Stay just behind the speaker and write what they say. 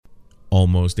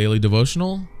Almost Daily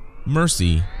Devotional,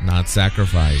 Mercy, Not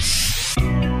Sacrifice.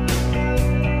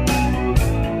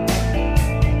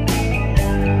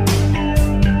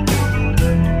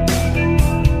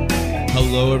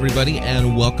 Hello, everybody,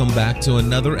 and welcome back to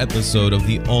another episode of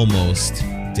the Almost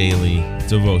Daily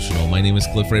Devotional. My name is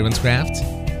Cliff Ravenscraft,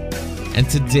 and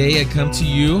today I come to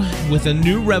you with a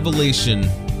new revelation,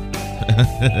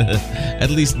 at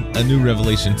least a new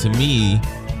revelation to me,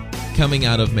 coming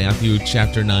out of Matthew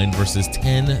chapter 9, verses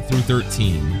 10 through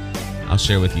 13. I'll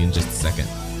share with you in just a second.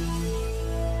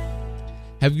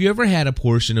 Have you ever had a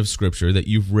portion of Scripture that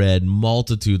you've read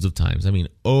multitudes of times? I mean,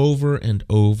 over and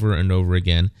over and over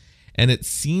again. And it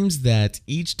seems that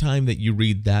each time that you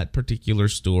read that particular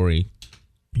story,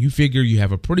 you figure you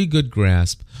have a pretty good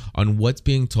grasp on what's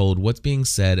being told, what's being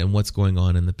said, and what's going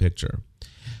on in the picture.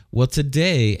 Well,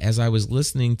 today, as I was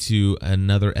listening to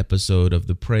another episode of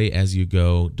the Pray As You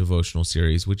Go devotional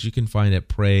series, which you can find at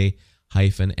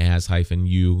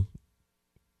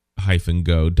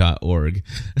pray-as-you-go.org,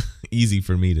 easy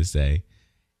for me to say.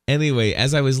 Anyway,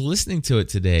 as I was listening to it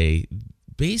today,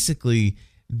 basically,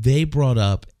 they brought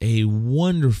up a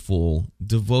wonderful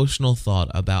devotional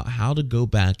thought about how to go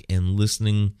back and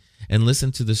listen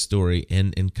to the story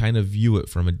and kind of view it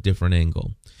from a different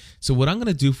angle. So what I'm going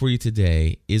to do for you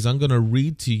today is I'm going to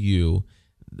read to you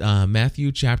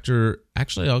Matthew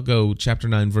I'll go chapter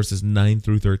 9, verses 9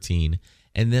 through 13,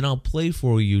 and then I'll play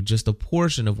for you just a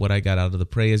portion of what I got out of the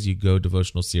Pray As You Go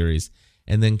devotional series,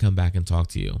 and then come back and talk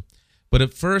to you. But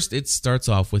at first, it starts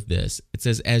off with this. It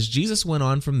says, as Jesus went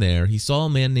on from there, he saw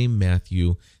a man named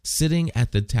Matthew sitting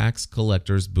at the tax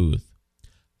collector's booth.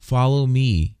 "Follow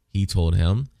me," he told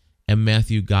him, and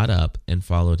Matthew got up and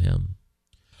followed him.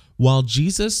 While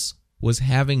Jesus was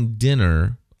having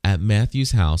dinner at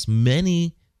Matthew's house,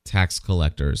 many tax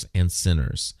collectors and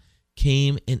sinners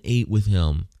came and ate with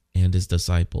him and his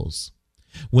disciples.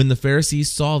 When the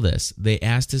Pharisees saw this, they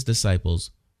asked his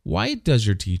disciples, "Why does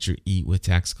your teacher eat with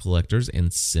tax collectors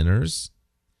and sinners?"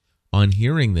 On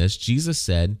hearing this, Jesus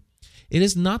said, "It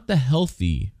is not the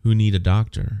healthy who need a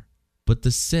doctor, but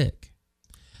the sick.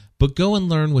 But go and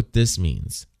learn what this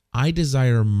means. I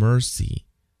desire mercy,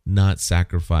 not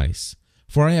sacrifice,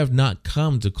 for I have not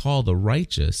come to call the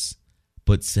righteous,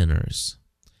 but sinners."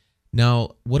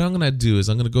 Now, what I'm going to do is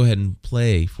I'm going to go ahead and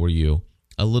play for you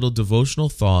a little devotional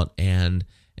thought and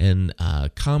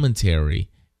commentary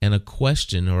and a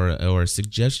question or a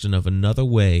suggestion of another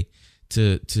way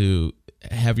to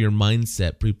have your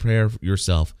mindset prepare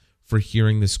yourself for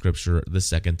hearing the Scripture the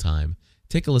second time.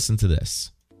 Take a listen to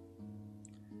this.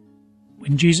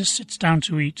 When Jesus sits down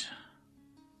to eat,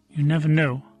 you never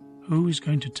know who is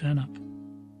going to turn up.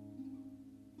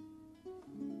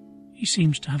 He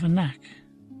seems to have a knack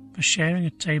for sharing a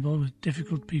table with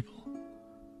difficult people,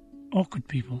 awkward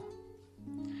people,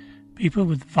 people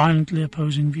with violently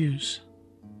opposing views.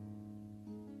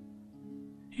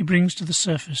 He brings to the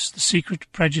surface the secret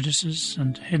prejudices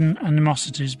and hidden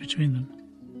animosities between them.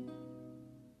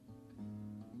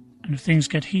 And if things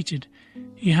get heated,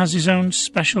 he has his own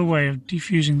special way of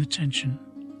diffusing the tension.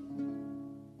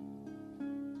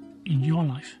 In your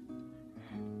life,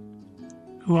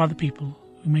 who are the people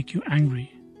who make you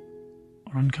angry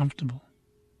or uncomfortable?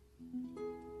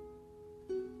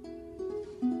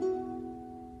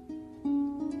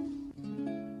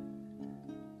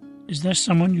 Is there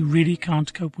someone you really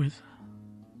can't cope with?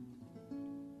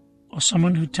 Or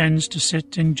someone who tends to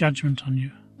sit in judgment on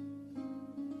you?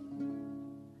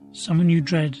 Someone you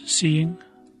dread seeing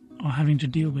or having to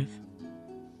deal with?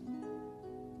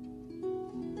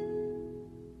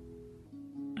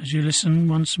 As you listen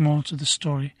once more to the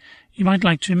story, you might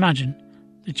like to imagine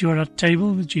that you are at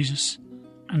table with Jesus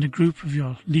and a group of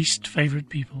your least favorite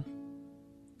people.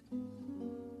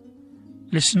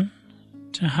 Listen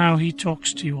to how he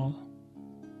talks to you all.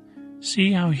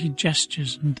 See how he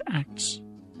gestures and acts.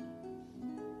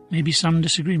 Maybe some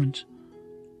disagreement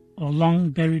or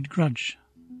long-buried grudge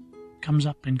comes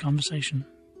up in conversation.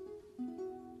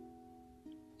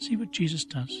 See what Jesus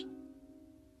does.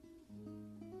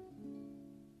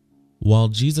 While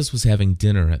Jesus was having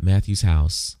dinner at Matthew's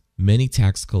house, many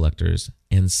tax collectors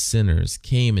and sinners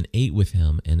came and ate with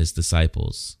him and his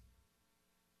disciples.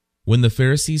 When the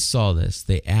Pharisees saw this,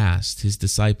 they asked his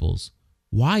disciples,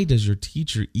 "Why does your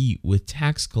teacher eat with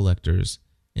tax collectors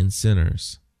and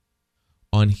sinners?"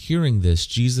 On hearing this,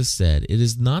 Jesus said, "It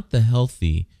is not the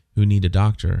healthy who need a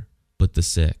doctor, but the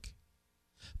sick.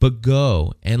 But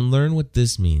go and learn what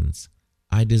this means.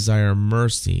 I desire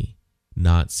mercy,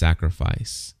 not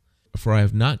sacrifice. For I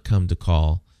have not come to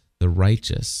call the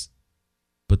righteous,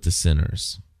 but the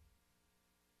sinners."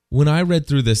 When I read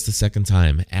through this the second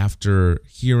time after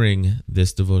hearing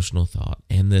this devotional thought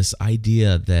and this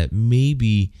idea that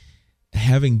maybe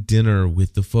having dinner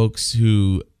with the folks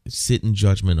who sit in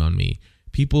judgment on me,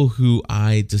 people who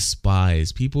I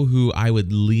despise, people who I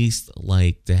would least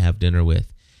like to have dinner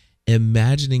with,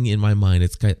 imagining in my mind,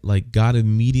 it's like God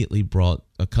immediately brought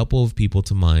a couple of people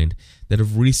to mind that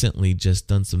have recently just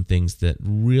done some things that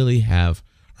really have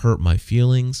hurt my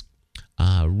feelings,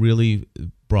 really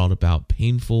brought about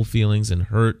painful feelings and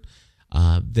hurt,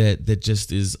 that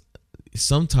just is,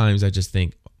 sometimes I just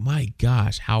think, my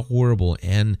gosh, how horrible.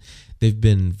 And they've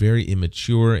been very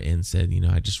immature and said,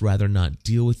 I'd just rather not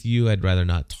deal with you. I'd rather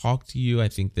not talk to you. I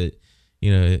think that,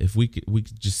 if we could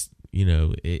just,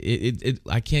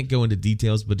 I can't go into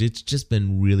details, but it's just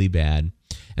been really bad.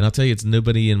 And I'll tell you, it's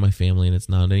nobody in my family and it's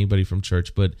not anybody from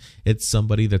church, but it's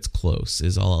somebody that's close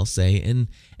is all I'll say.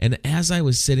 And as I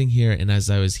was sitting here and as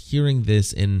I was hearing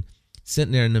this and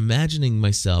sitting there and imagining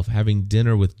myself having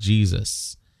dinner with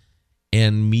Jesus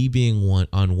and me being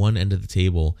on one end of the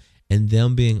table and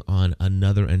them being on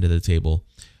another end of the table,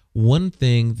 one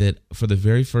thing that for the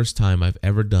very first time I've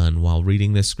ever done while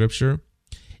reading this scripture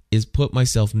is put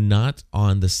myself not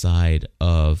on the side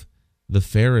of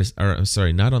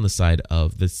the not on the side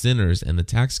of the sinners and the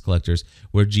tax collectors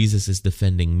where Jesus is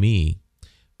defending me,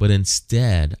 but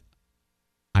instead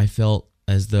I felt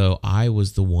as though I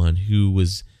was the one who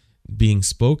was being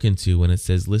spoken to when it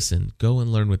says, listen, go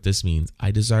and learn what this means.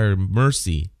 I desire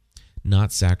mercy,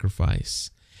 not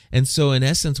sacrifice. And so in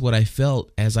essence, what I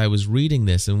felt as I was reading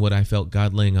this and what I felt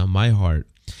God laying on my heart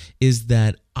is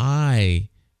that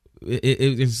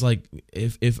it's like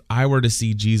if I were to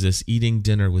see Jesus eating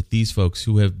dinner with these folks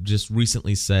who have just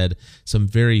recently said some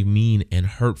very mean and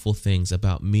hurtful things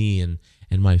about me and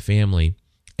my family,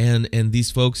 and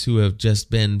these folks who have just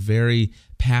been very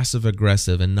passive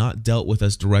aggressive and not dealt with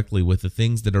us directly with the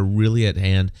things that are really at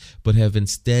hand, but have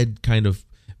instead kind of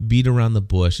beat around the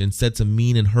bush and said some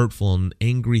mean and hurtful and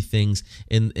angry things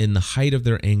in the height of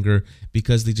their anger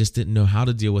because they just didn't know how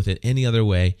to deal with it any other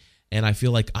way. And I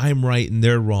feel like I'm right and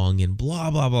they're wrong and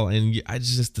blah, blah, blah. And I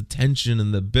just the tension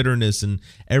and the bitterness and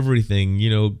everything,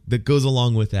 that goes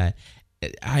along with that.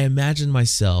 I imagine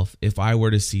myself, if I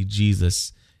were to see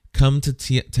Jesus come to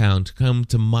town, to come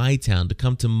to my town, to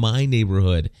come to my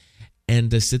neighborhood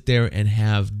and to sit there and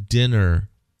have dinner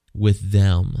with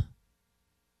them.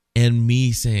 And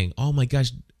me saying, oh my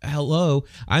gosh, hello,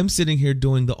 I'm sitting here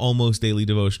doing the Almost Daily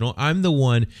Devotional. I'm the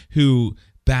one who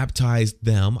baptized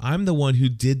them. I'm the one who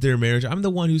did their marriage. I'm the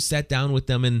one who sat down with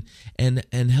them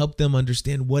and helped them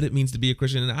understand what it means to be a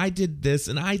Christian. And I did this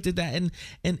and I did that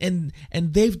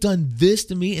and they've done this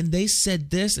to me and they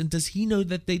said this, and does he know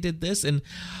that they did this? And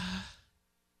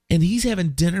he's having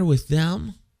dinner with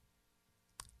them.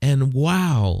 And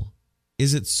wow,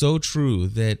 is it so true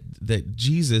that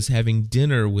Jesus having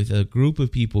dinner with a group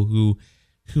of people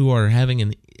who are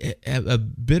having a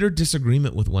bitter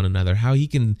disagreement with one another, how he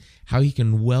can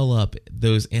well up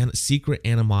those secret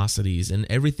animosities and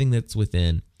everything that's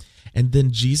within. And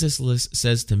then Jesus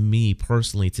says to me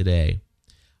personally today,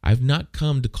 I've not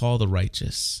come to call the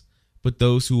righteous, but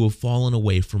those who have fallen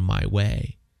away from my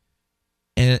way.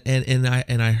 And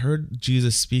I heard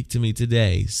Jesus speak to me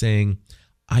today saying,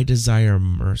 I desire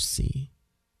mercy,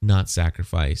 not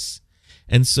sacrifice.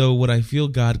 And so what I feel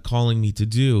God calling me to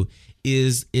do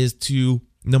is to,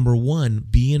 number one,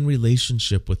 be in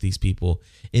relationship with these people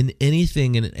in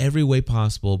anything and in every way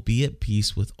possible, be at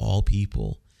peace with all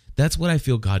people. That's what I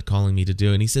feel God calling me to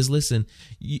do. And he says, listen,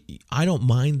 I don't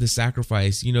mind the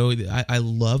sacrifice. I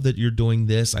love that you're doing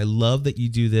this. I love that you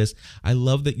do this. I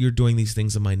love that you're doing these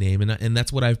things in my name. And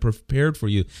that's what I've prepared for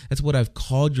you. That's what I've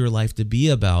called your life to be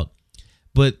about.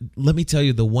 But let me tell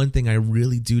you, the one thing I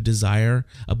really do desire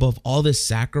above all this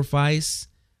sacrifice,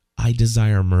 I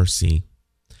desire mercy.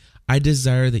 I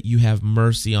desire that you have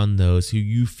mercy on those who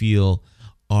you feel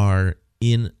are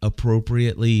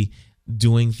inappropriately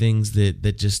doing things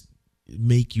that just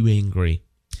make you angry.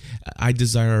 I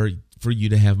desire for you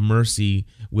to have mercy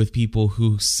with people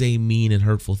who say mean and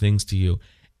hurtful things to you.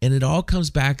 And it all comes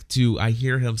back to, I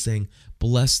hear him saying,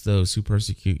 bless those who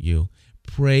persecute you.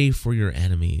 Pray for your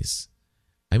enemies.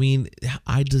 I mean,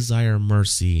 I desire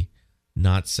mercy,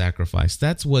 not sacrifice.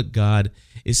 That's what God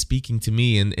is speaking to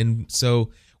me. And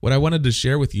so what I wanted to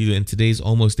share with you in today's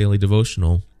Almost Daily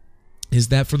Devotional is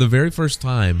that for the very first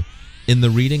time in the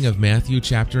reading of Matthew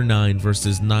chapter 9,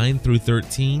 verses 9 through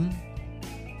 13,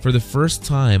 for the first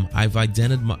time I've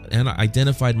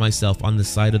identified myself on the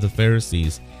side of the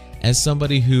Pharisees as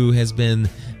somebody who has been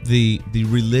the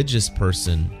religious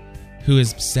person who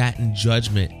has sat in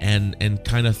judgment and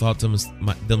kind of thought to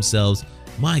themselves,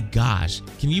 My gosh,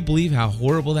 can you believe how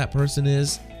horrible that person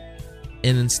is?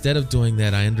 And instead of doing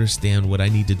that, I understand what I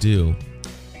need to do.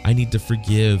 I need to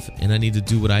forgive, and I need to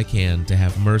do what I can to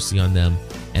have mercy on them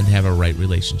and have a right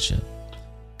relationship.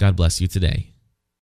 God bless you today.